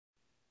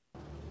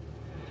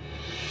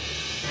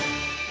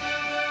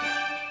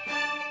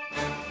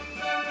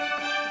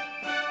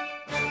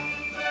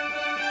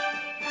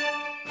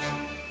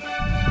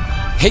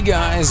Hey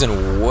guys,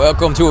 and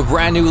welcome to a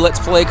brand new Let's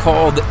Play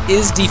called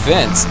Is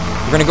Defense.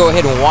 We're gonna go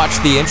ahead and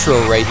watch the intro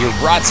right here,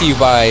 brought to you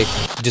by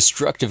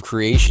Destructive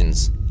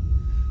Creations.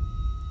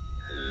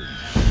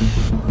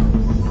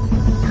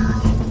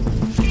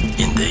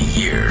 In the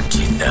year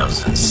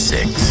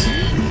 2006,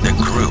 the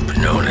group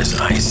known as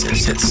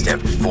ISIS had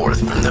stepped forth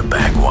from the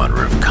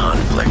backwater of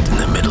conflict in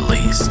the Middle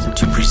East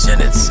to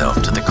present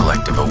itself to the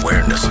collective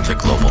awareness of the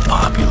global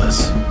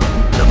populace.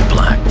 The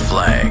Black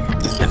Flag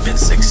had been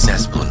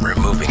successful in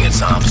removing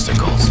its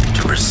obstacles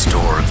to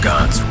restore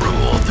God's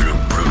rule through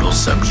brutal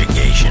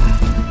subjugation.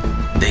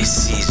 They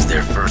seized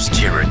their first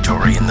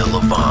territory in the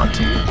Levant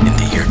in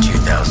the year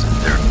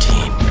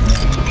 2013.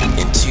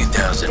 In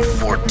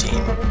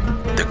 2014,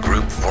 the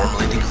group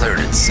formally declared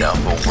itself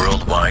a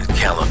worldwide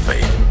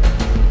caliphate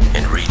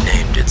and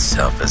renamed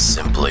itself as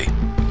simply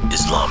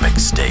Islamic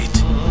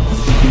State.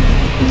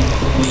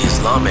 The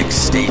Islamic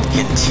State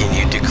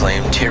continued to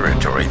claim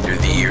territory through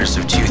the years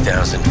of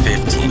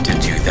 2015 to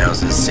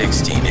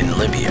 2016 in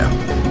Libya,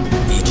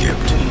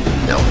 Egypt,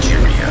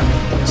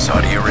 Algeria,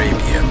 Saudi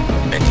Arabia,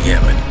 and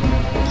Yemen.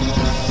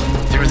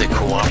 Through the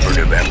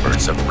cooperative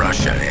efforts of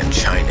Russia and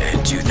China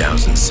in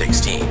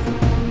 2016,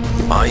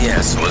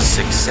 IS was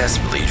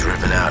successfully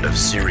driven out of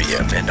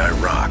Syria and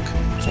Iraq,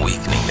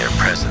 weakening their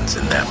presence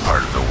in that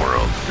part of the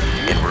world,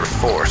 and were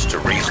forced to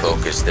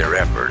refocus their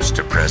efforts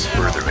to press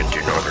further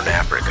into northern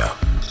Africa.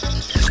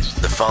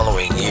 The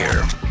following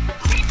year,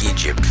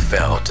 Egypt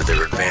fell to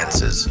their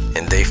advances,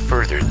 and they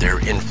furthered their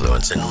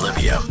influence in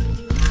Libya.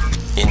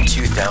 In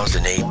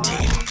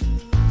 2018,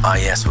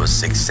 IS was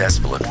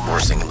successful in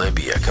forcing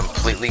Libya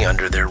completely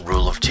under their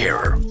rule of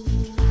terror,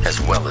 as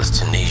well as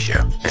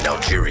Tunisia and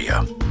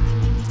Algeria.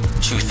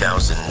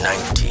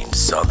 2019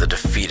 saw the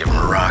defeat of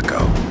Morocco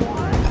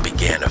and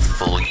began a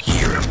full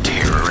year of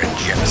terror and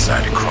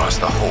genocide across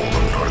the whole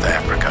of North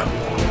Africa.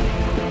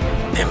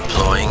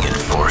 Employing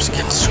enforced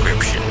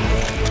conscription,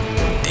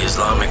 the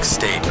Islamic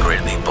State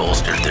greatly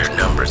bolstered their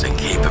numbers and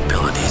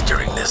capabilities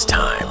during this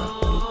time.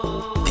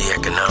 The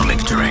economic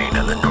drain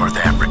on the North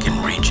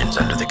African regions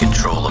under the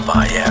control of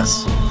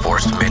IS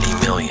forced many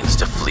millions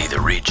to flee the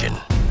region,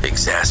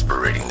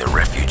 exasperating the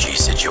refugee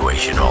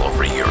situation all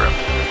over Europe.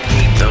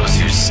 Those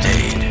who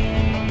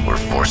stayed were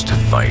forced to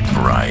fight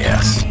for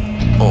IS,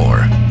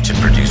 or to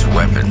produce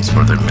weapons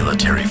for their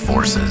military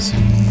forces.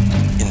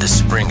 In the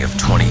spring of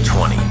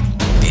 2020,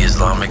 the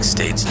Islamic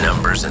State's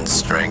numbers and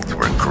strength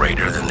were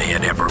greater than they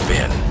had ever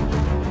been,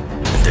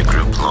 and the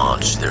group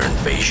launched their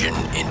invasion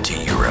into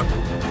Europe,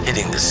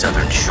 hitting the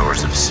southern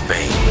shores of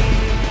Spain,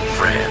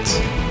 France,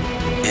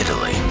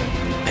 Italy,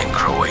 and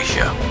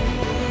Croatia.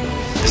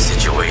 The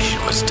situation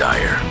was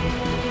dire,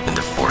 and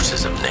the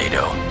forces of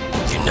NATO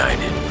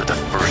united for the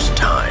first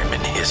time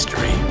in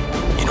history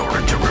in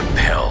order to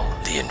repel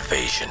the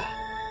invasion.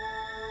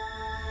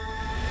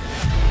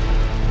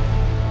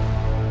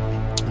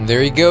 And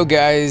there you go,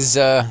 guys.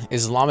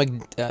 Islamic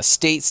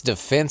State's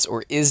Defense,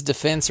 or Is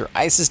Defense, or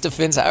ISIS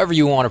Defense, however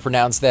you want to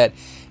pronounce that.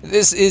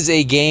 This is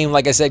a game,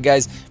 like I said,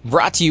 guys,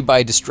 brought to you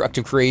by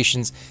Destructive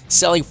Creations,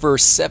 selling for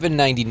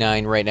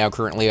 $7.99 right now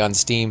currently on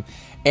Steam.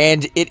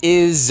 And it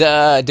is,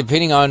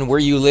 depending on where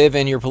you live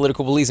and your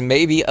political beliefs,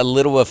 maybe a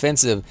little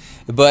offensive.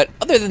 But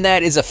other than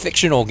that, it's a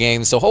fictional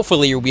game, so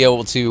hopefully you'll be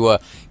able to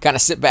kind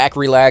of sit back,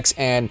 relax,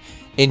 and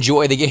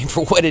enjoy the game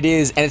for what it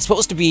is. And it's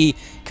supposed to be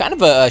kind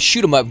of a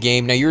shoot-'em-up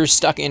game. Now, you're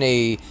stuck in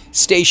a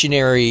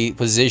stationary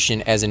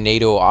position as a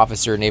NATO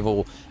officer,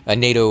 a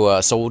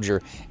NATO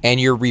soldier, and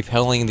you're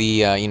repelling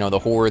the, the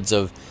hordes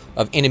of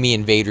enemy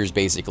invaders,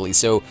 basically.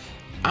 So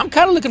I'm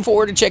kind of looking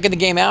forward to checking the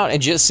game out and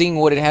just seeing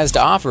what it has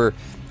to offer.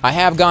 I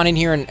have gone in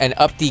here and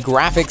upped the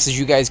graphics. As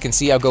you guys can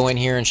see, I'll go in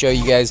here and show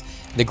you guys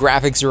the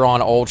graphics are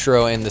on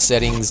ultra, and the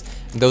settings,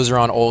 those are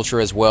on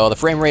ultra as well. The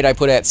frame rate I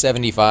put at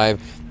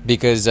 75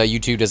 because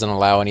YouTube doesn't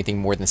allow anything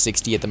more than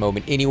 60 at the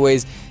moment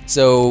anyways.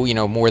 So,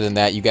 more than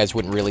that you guys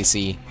wouldn't really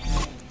see.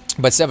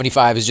 But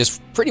 75 is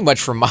just pretty much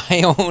for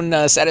my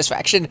own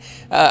satisfaction.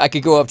 I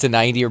could go up to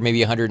 90 or maybe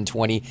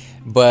 120,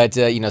 but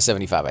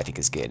 75 I think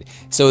is good.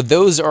 So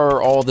those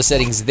are all the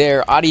settings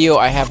there. Audio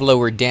I have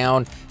lowered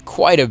down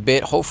quite a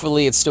bit.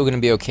 Hopefully it's still going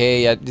to be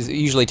okay. It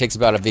usually takes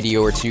about a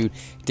video or two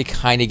to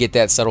kind of get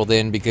that settled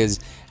in, because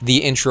the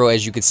intro,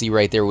 as you can see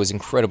right there, was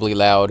incredibly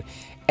loud.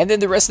 And then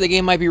the rest of the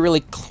game might be really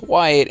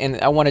quiet, and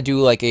I want to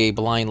do like a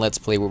blind let's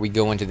play where we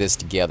go into this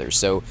together.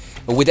 So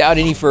without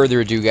any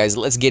further ado, guys,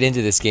 let's get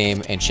into this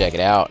game and check it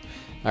out.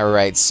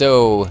 Alright,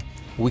 so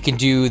we can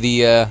do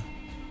the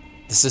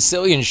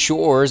Sicilian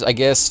shores, I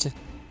guess.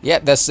 Yeah,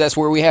 that's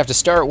where we have to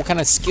start. What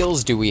kind of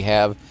skills do we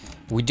have?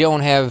 We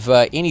don't have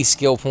any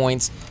skill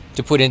points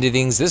to put into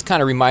things. This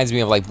kind of reminds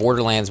me of like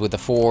Borderlands with the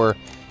 4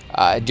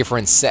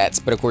 different sets,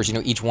 but of course,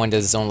 each one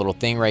does its own little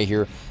thing right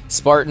here.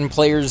 Spartan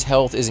players'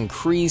 health is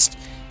increased.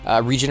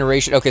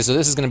 Regeneration. Okay, so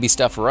this is going to be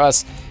stuff for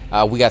us.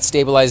 We got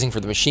stabilizing for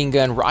the machine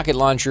gun, rocket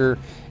launcher,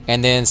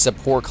 and then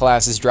support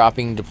classes,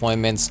 dropping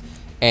deployments,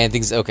 and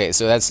things. Okay,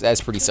 so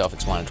that's pretty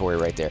self-explanatory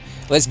right there.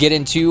 Let's get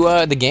into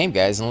the game,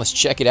 guys, and let's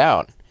check it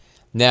out.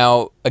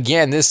 Now,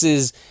 again, this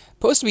is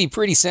supposed to be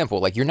pretty simple.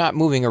 Like, you're not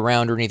moving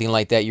around or anything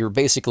like that. You're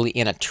basically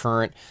in a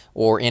turret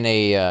or in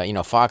a you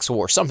know, foxhole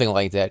or something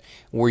like that,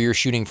 where you're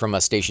shooting from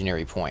a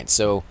stationary point.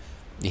 So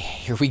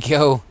here we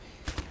go.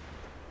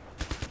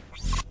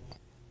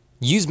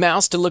 Use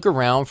mouse to look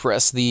around.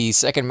 Press the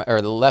second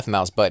or the left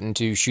mouse button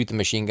to shoot the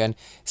machine gun.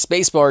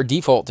 Spacebar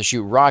default to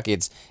shoot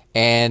rockets,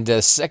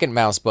 and second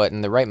mouse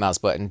button, the right mouse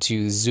button,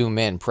 to zoom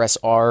in. Press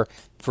R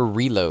for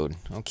reload.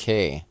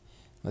 Okay,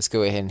 let's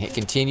go ahead and hit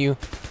continue.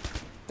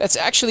 That's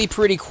actually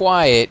pretty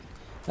quiet.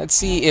 Let's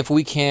see if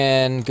we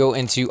can go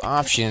into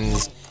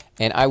options,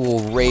 and I will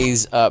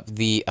raise up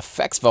the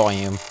effects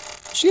volume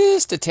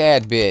just a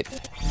tad bit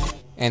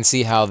and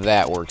see how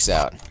that works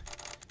out.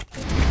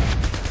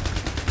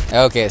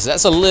 Okay, so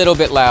that's a little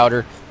bit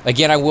louder.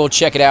 Again, I will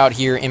check it out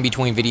here in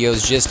between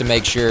videos just to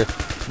make sure.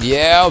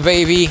 Yeah,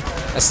 baby.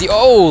 That's the...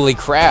 Holy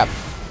crap.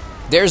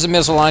 There's a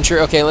missile launcher.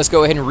 Okay, let's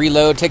go ahead and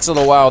reload. Takes a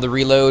little while to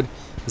reload.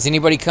 Is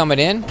anybody coming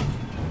in?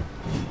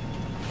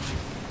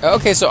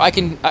 Okay, so I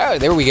can... Oh,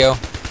 there we go.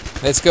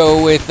 Let's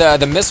go with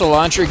the missile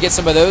launcher. Get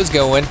some of those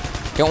going.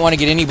 Don't want to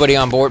get anybody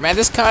on board. Man,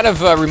 this kind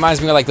of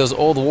reminds me of like those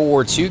old World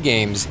War II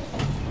games.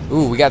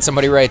 Ooh, we got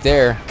somebody right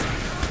there.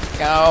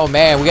 Oh,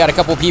 man, we got a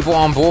couple people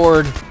on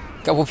board.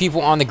 A couple people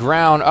on the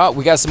ground. Oh,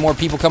 we got some more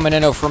people coming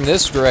in from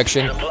this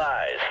direction.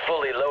 Supplies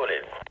fully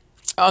loaded.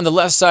 On the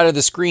left side of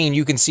the screen,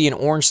 you can see an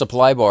orange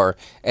supply bar.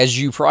 As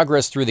you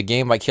progress through the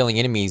game by killing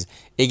enemies,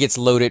 it gets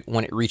loaded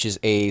when it reaches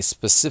a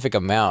specific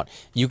amount.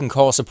 You can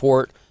call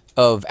support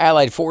of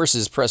allied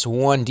forces. Press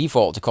 1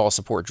 default to call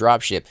support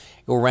dropship. It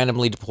will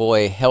randomly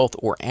deploy health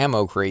or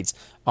ammo crates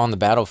on the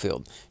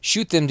battlefield.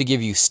 Shoot them to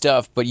give you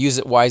stuff, but use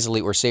it wisely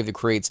or save the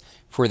crates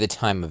for the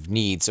time of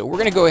need. So we're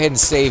going to go ahead and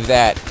save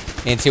that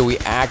until we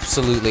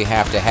absolutely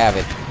have to have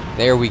it.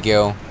 There we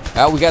go.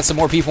 We got some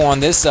more people on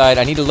this side.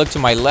 I need to look to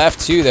my left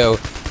too, though,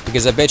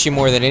 because I bet you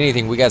more than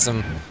anything we got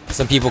some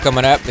people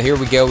coming up. Here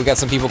we go. We got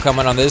some people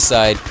coming on this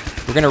side.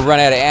 We're going to run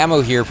out of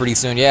ammo here pretty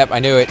soon. Yep, I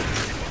knew it.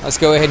 Let's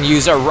go ahead and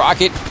use our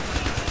rocket.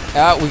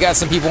 We got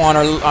some people on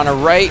our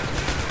right.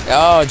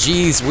 Oh,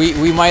 geez.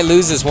 We might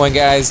lose this one,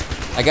 guys.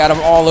 I got them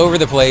all over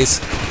the place.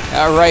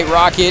 All right,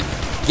 rocket.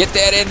 Get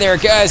that in there,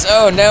 guys.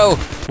 Oh, no.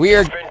 We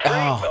are...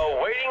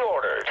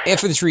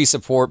 Infantry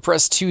support.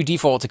 Press 2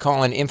 default to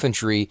call in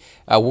infantry.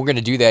 We're going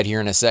to do that here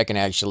in a second,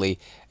 actually.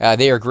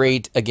 They are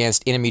great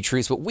against enemy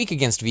troops, but weak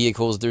against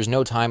vehicles. There's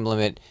no time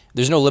limit.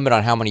 There's no limit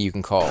on how many you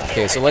can call.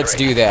 Okay, so let's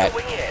do that.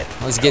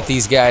 Let's get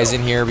these guys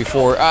in here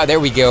before...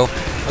 there we go.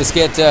 Let's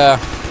get...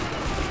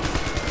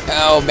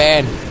 Oh,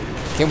 man.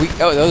 Can we...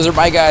 Oh, those are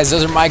my guys.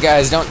 Those are my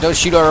guys. Don't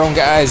shoot our own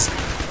guys.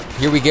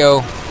 Here we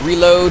go.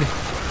 Reload.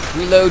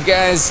 Reload,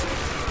 guys.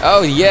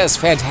 Oh, yes.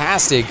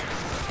 Fantastic.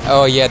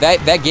 Oh, yeah.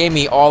 That gave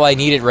me all I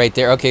needed right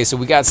there. Okay, so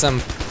we got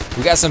some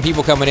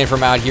people coming in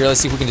from out here. Let's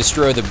see if we can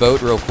destroy the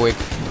boat real quick.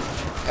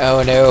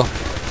 Oh, no.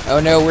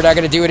 Oh, no. We're not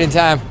going to do it in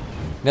time.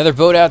 Another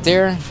boat out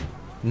there?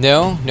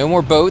 No. No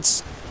more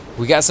boats.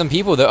 We got some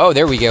people, though. Oh,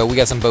 there we go. We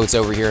got some boats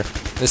over here.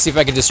 Let's see if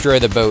I can destroy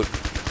the boat.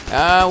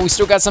 We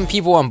still got some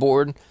people on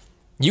board.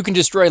 You can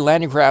destroy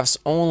landing crafts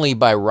only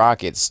by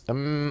rockets.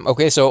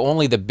 Okay, so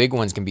only the big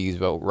ones can be used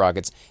by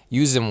rockets.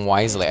 Use them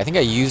wisely. I think I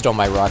used all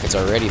my rockets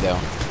already, though,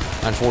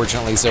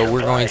 unfortunately. So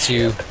we're going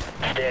to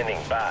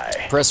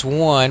press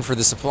 1 for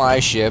the supply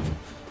ship.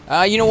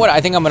 You know what?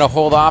 I think I'm going to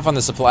hold off on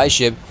the supply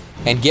ship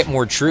and get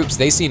more troops.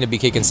 They seem to be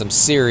kicking some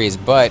serious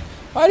butt.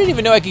 I didn't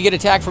even know I could get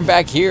attacked from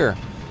back here.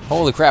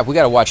 Holy crap, we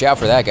got to watch out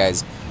for that,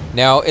 guys.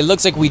 Now, it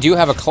looks like we do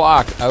have a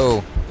clock.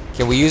 Oh,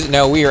 can we use it?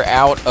 No, we are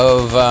out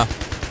of...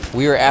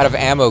 We are out of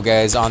ammo,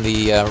 guys, on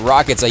the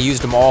rockets. I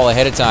used them all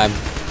ahead of time.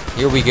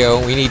 Here we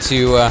go. We need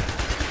to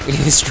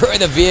destroy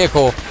the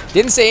vehicle.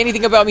 Didn't say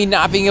anything about me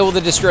not being able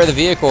to destroy the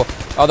vehicle,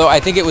 although I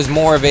think it was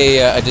more of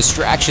a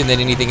distraction than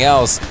anything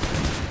else,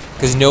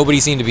 because nobody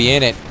seemed to be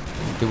in it.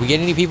 Did we get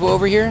any people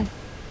over here?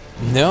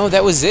 No,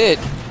 that was it.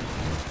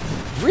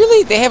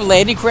 Really? They have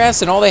landing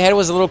crafts, and all they had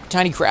was a little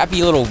tiny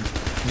crappy little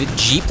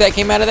Jeep that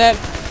came out of that?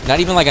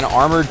 Not even like an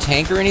armored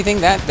tank or anything?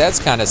 That's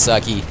kind of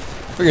sucky.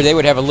 I figured they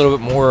would have a little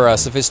bit more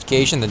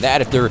sophistication than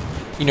that if they're,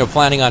 you know,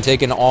 planning on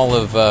taking all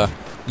of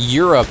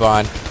Europe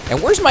on.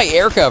 And where's my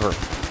air cover?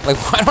 Like,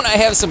 why don't I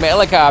have some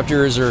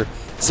helicopters or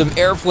some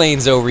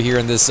airplanes over here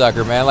in this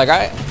sucker, man? Like,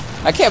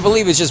 I can't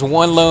believe it's just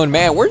one lone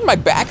man. Where's my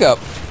backup?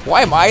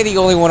 Why am I the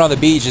only one on the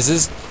beach?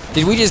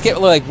 Did we just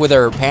get, like, with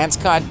our pants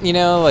caught, you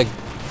know, like,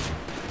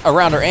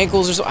 around our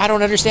ankles or so? I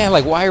don't understand.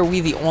 Like, why are we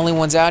the only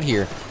ones out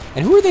here?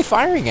 And who are they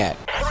firing at?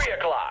 3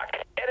 o'clock.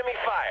 Enemy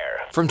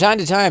fire. From time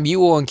to time, you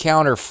will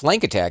encounter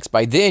flank attacks.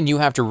 By then, you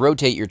have to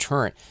rotate your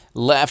turret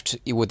left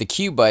with the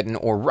Q button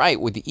or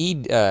right with the E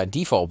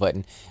default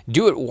button.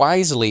 Do it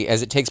wisely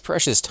as it takes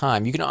precious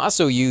time. You can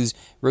also use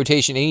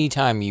rotation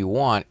anytime you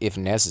want if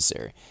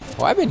necessary.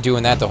 Well, I've been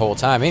doing that the whole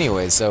time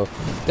anyway, so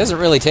it doesn't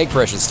really take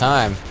precious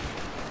time.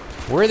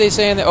 Where are they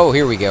saying that? Oh,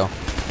 here we go.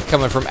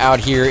 Coming from out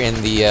here in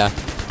the...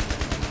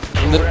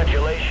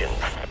 Congratulations.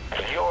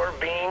 You're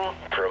being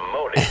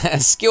promoted.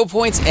 Skill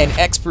points and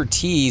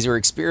expertise or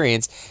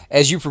experience.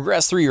 As you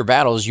progress through your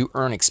battles, you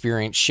earn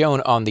experience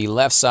shown on the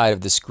left side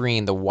of the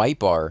screen, the white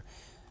bar.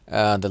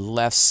 The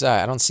left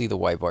side. I don't see the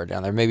white bar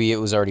down there. Maybe it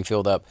was already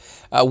filled up.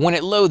 When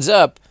it loads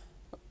up,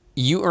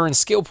 you earn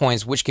skill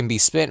points which can be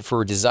spent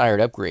for desired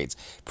upgrades.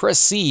 Press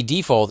C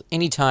default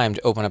anytime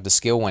to open up the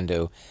skill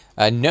window.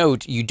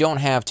 Note, you don't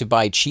have to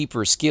buy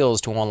cheaper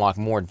skills to unlock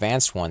more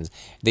advanced ones.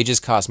 They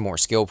just cost more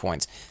skill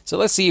points. So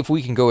let's see if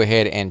we can go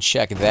ahead and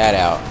check that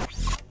out.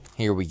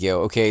 Here we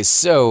go. Okay,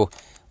 so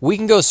we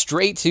can go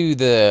straight to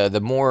the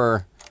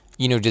more,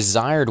 you know,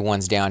 desired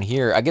ones down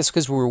here. I guess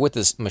because we were with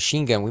this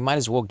machine gun, we might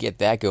as well get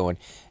that going.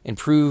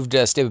 Improved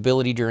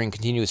stability during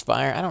continuous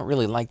fire. I don't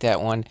really like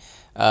that one.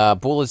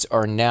 Bullets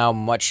are now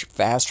much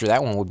faster.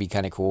 That one would be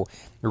kind of cool.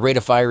 The rate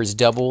of fire is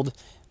doubled.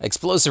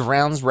 Explosive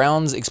rounds.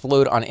 Rounds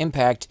explode on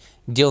impact,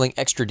 dealing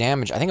extra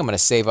damage. I think I'm going to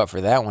save up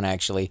for that one,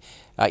 actually.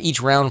 Each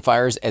round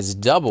fires as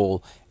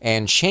double.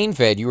 And chain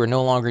fed, you are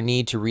no longer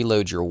need to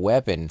reload your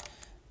weapon.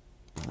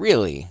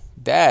 Really?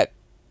 That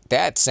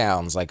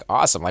sounds like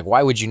awesome. Like,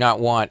 why would you not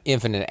want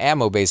infinite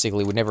ammo,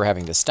 basically, with never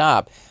having to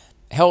stop?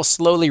 Health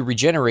slowly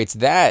regenerates.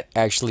 That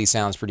actually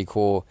sounds pretty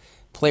cool.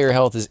 Player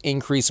health is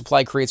increased.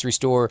 Supply crates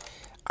restore.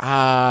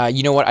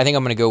 You know what? I think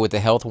I'm going to go with the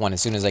health one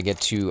as soon as I get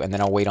to, and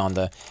then I'll wait on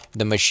the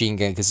machine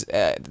gun, because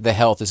the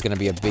health is going to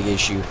be a big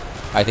issue,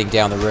 I think,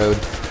 down the road.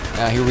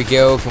 Here we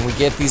go. Can we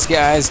get these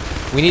guys?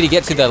 We need to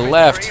get to the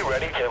left.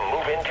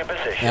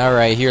 All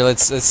right, here,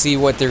 let's see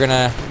what they're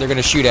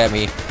gonna shoot at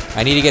me.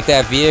 I need to get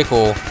that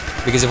vehicle,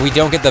 because if we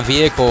don't get the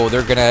vehicle,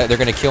 they're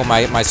gonna kill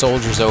my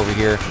soldiers over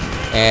here.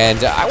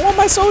 And I want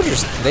my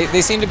soldiers.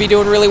 They seem to be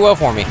doing really well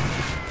for me.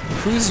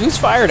 Who's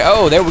fired?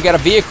 Oh, there we got a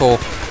vehicle.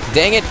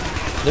 Dang it.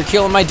 They're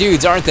killing my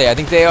dudes, aren't they? I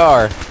think they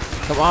are.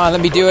 Come on,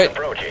 let me do it.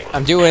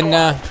 I'm doing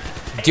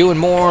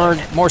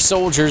more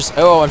soldiers.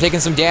 Oh, I'm taking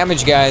some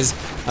damage, guys.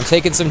 I'm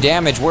taking some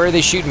damage. Where are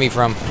they shooting me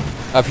from?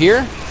 Up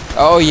here?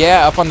 Oh,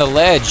 yeah, up on the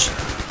ledge.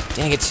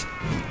 Dang it.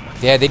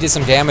 Yeah, they did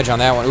some damage on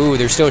that one. Ooh,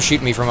 they're still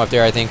shooting me from up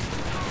there, I think.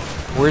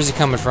 Where is it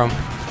coming from?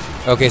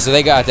 Okay, so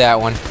they got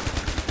that one.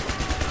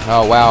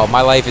 Oh, wow,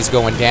 my life is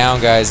going down,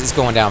 guys. It's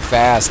going down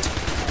fast.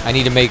 I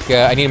need to make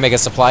a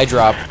supply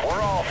drop.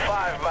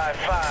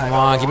 Come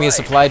on, give me a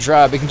supply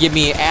drop. It can give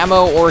me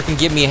ammo or it can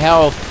give me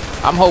health.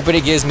 I'm hoping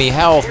it gives me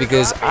health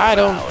because I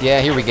don't...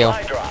 Yeah, here we go.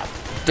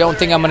 Don't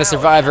think I'm going to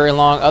survive very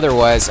long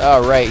otherwise.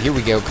 All right, here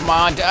we go. Come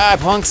on, die,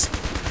 punks.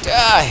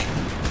 Die.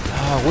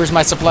 Oh, where's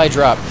my supply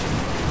drop?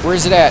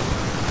 Where's it at?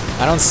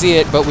 I don't see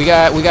it, but we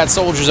got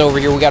soldiers over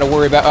here we got to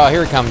worry about. Oh,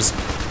 here it comes.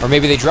 Or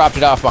maybe they dropped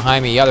it off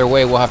behind me. Either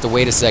way, we'll have to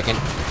wait a second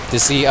to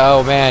see.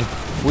 Oh, man.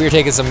 We are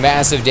taking some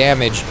massive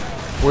damage.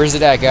 Where's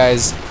it at,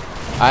 guys?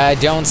 I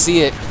don't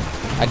see it.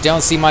 I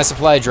don't see my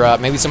supply drop.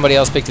 Maybe somebody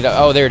else picked it up.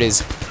 Oh, there it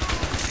is.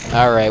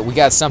 All right, we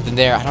got something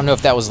there. I don't know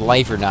if that was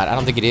life or not. I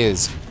don't think it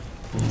is.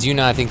 Do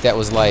not think that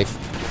was life.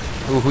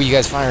 Ooh, who you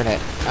guys firing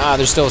at? Ah,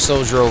 there's still a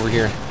soldier over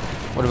here.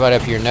 What about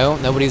up here? No,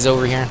 nobody's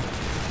over here.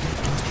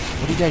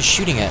 What are you guys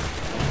shooting at?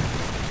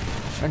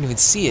 I don't even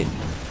see it.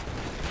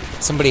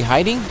 Somebody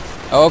hiding?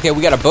 Oh, okay,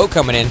 we got a boat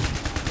coming in.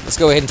 Let's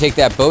go ahead and take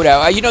that boat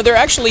out. You know, they're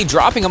actually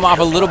dropping them off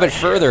a little bit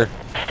further.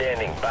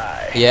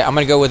 Yeah, I'm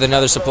going to go with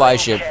another supply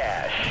ship.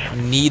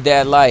 Need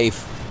that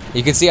life.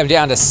 You can see I'm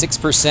down to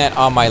 6%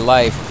 on my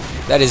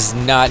life. That is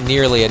not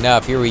nearly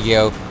enough. Here we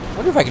go. I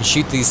wonder if I can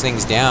shoot these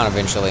things down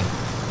eventually.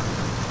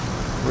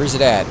 Where's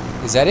it at?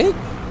 Is that it?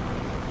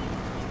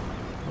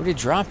 Where did it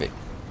drop it?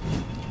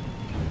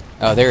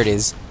 Oh, there it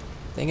is.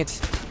 Dang it.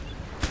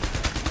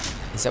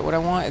 Is that what I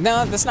want?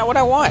 No, that's not what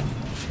I want.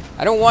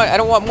 I don't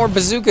want more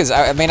bazookas.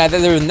 I mean,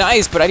 they're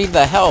nice, but I need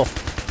the health.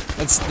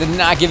 They're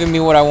not giving me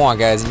what I want,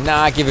 guys.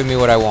 Not giving me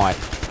what I want.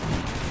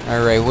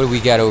 All right, what do we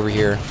got over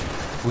here?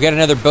 We got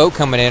another boat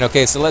coming in.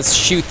 Okay, so let's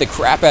shoot the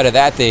crap out of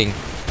that thing.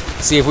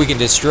 See if we can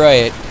destroy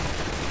it.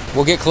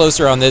 We'll get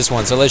closer on this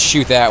one, so let's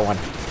shoot that one.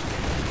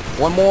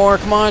 One more.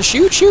 Come on,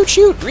 shoot, shoot,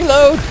 shoot.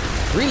 Reload.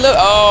 Reload.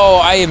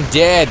 Oh, I am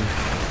dead.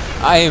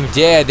 I am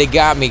dead. They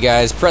got me,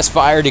 guys. Press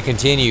fire to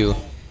continue.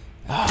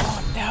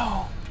 Oh,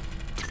 no.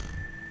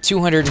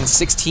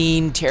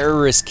 216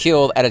 terrorists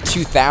killed out of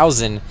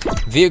 2,000.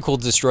 Vehicle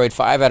destroyed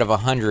 5 out of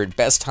 100.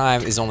 Best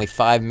time is only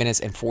 5 minutes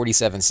and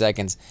 47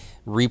 seconds.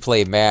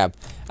 Replay map.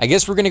 I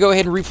guess we're going to go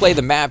ahead and replay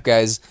the map,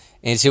 guys,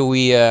 until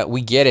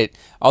we get it.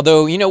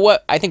 Although, you know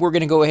what? I think we're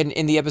going to go ahead and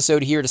end the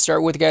episode here to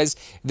start with, guys.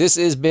 This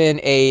has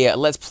been a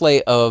Let's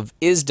Play of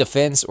IS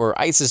Defense, or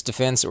ISIS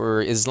Defense,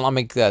 or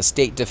Islamic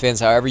State Defense,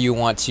 however you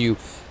want to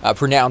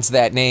pronounce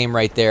that name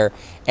right there.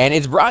 And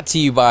it's brought to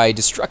you by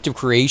Destructive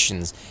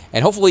Creations.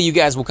 And hopefully you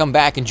guys will come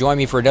back and join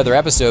me for another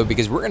episode,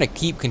 because we're going to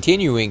keep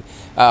continuing.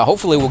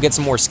 Hopefully we'll get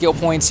some more skill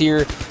points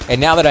here. And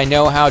now that I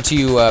know how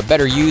to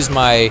better use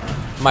my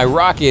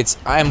rockets,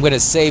 I'm going to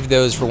save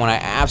those for when I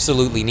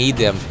absolutely need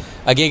them.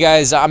 Again,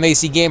 guys, I'm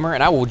AC Gamer,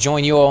 and I will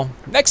join you all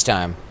next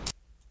time.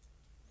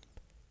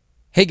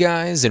 Hey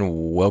guys,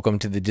 and welcome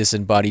to the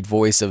disembodied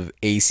voice of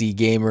AC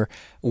Gamer.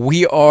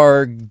 We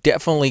are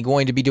definitely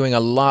going to be doing a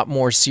lot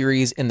more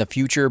series in the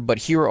future, but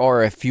here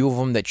are a few of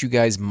them that you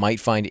guys might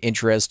find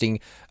interesting.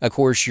 Of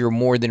course, you're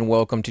more than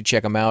welcome to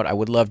check them out. I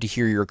would love to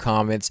hear your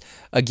comments.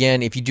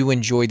 Again, if you do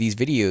enjoy these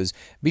videos,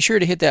 be sure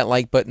to hit that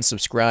like button,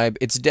 subscribe.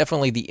 It's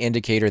definitely the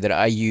indicator that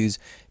I use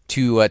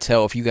to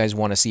tell if you guys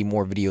want to see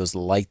more videos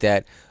like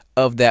that,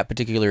 of that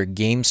particular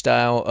game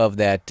style, of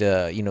that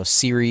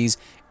series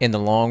in the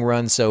long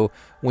run. So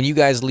when you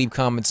guys leave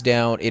comments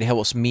down, it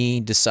helps me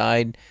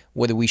decide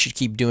whether we should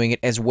keep doing it,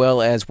 as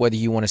well as whether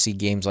you want to see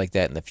games like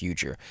that in the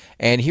future.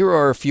 And here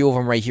are a few of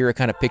them right here. I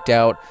kind of picked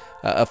out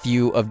a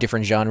few of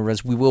different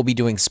genres. We will be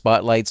doing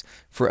spotlights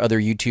for other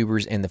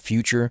YouTubers in the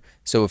future,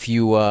 so if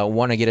you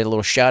want to get a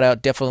little shout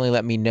out, definitely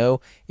let me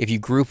know. If you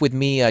group with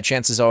me,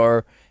 chances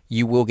are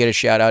you will get a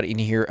shout out in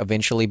here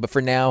eventually. But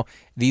for now,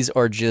 these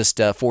are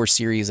just 4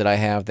 series that I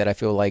have that I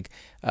feel like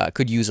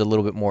could use a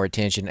little bit more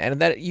attention, and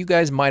that you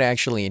guys might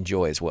actually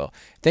enjoy as well.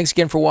 Thanks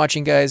again for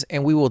watching, guys,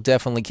 and we will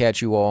definitely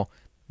catch you all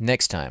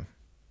next time.